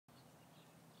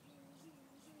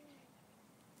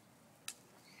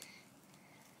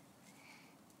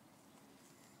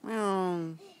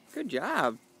Good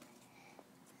job.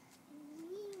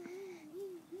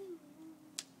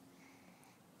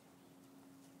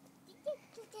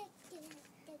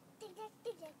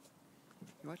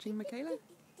 You watching, Michaela?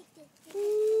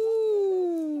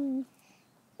 Ooh.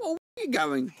 Oh, where are you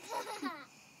going?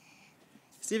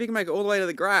 See if you can make it all the way to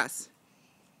the grass.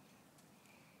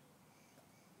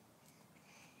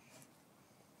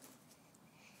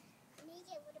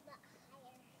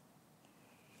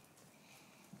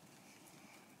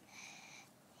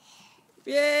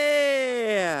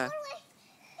 Yeah! Is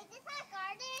this our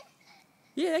garden?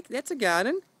 Yeah, that's a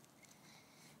garden.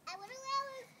 I wonder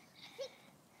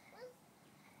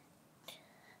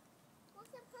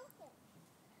what's the pumpkin?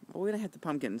 Well, we don't have the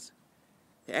pumpkins.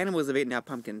 The animals have eaten our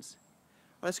pumpkins.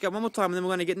 Well, let's go one more time and then we're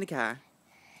going to get in the car.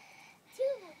 2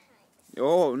 more times.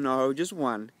 Oh, no, just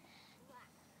one.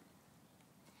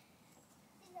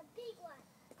 This is a big one.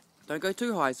 Don't go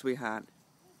too high, sweetheart.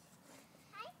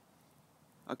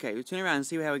 Okay, we'll turn around and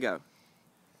see how we go.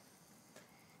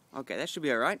 Okay, that should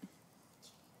be alright.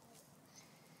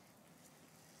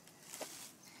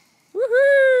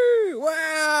 Woohoo!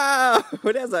 Wow!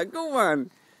 That's a good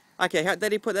one. Okay, help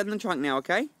Daddy put that in the trunk now,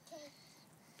 okay?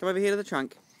 Come over here to the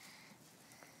trunk.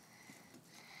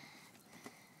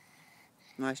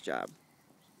 Nice job.